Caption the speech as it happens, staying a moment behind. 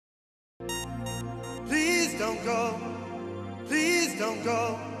don't go. Please don't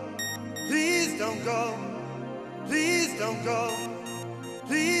go. Please don't go. Please don't go.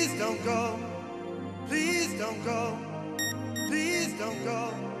 Please don't go. Please don't go. Please don't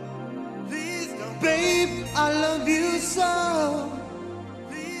go. Please don't go. Babe, I love you so.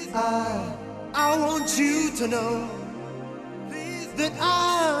 I want you to know that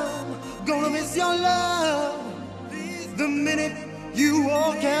I'm gonna miss your love the minute you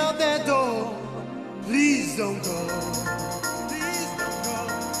walk out that door. Please don't go. Please don't go.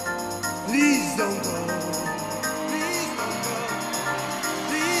 Please don't go. Please don't go.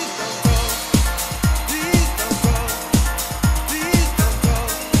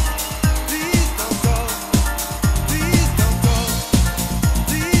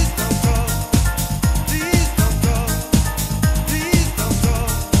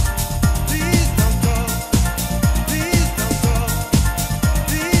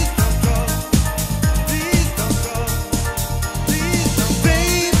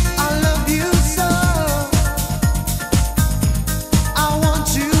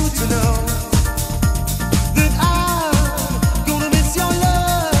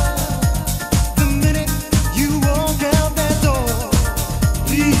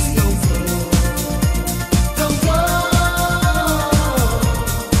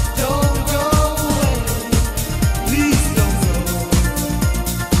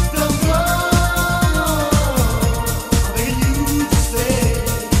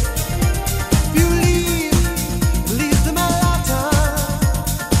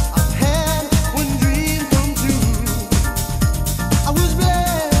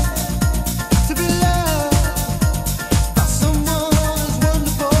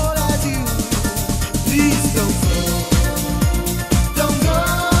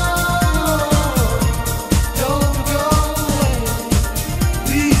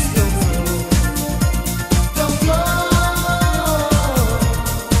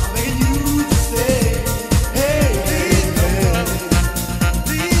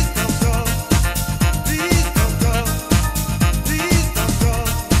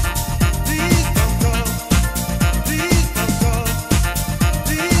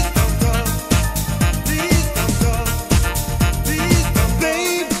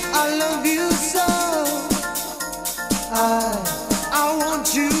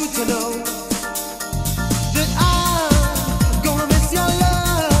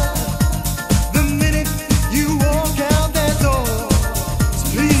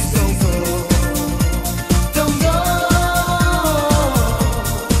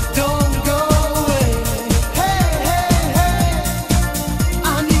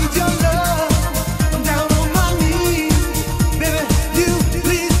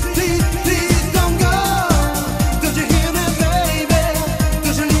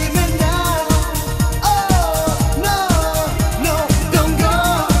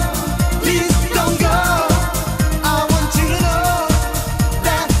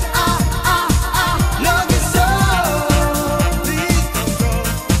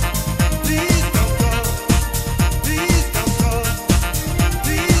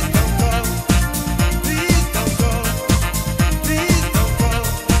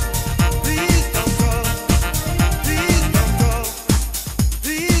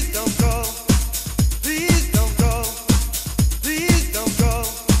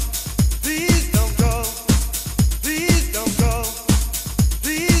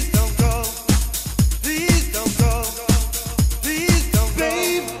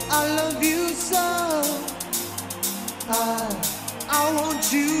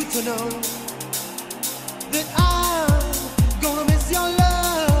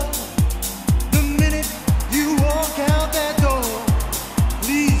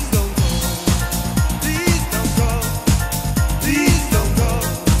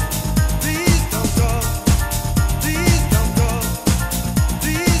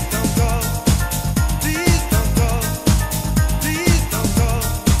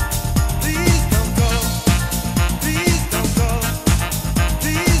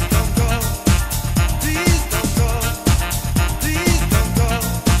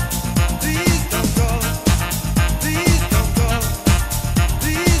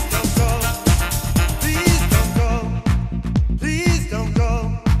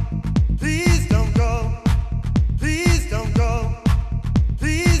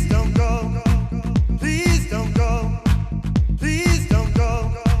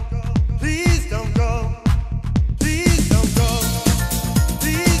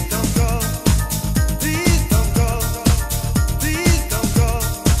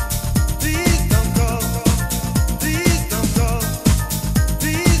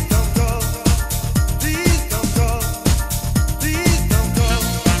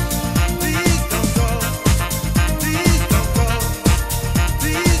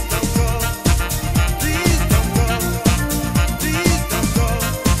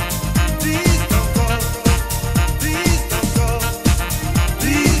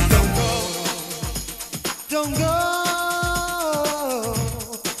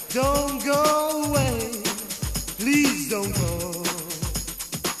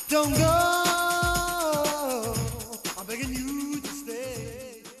 don't go.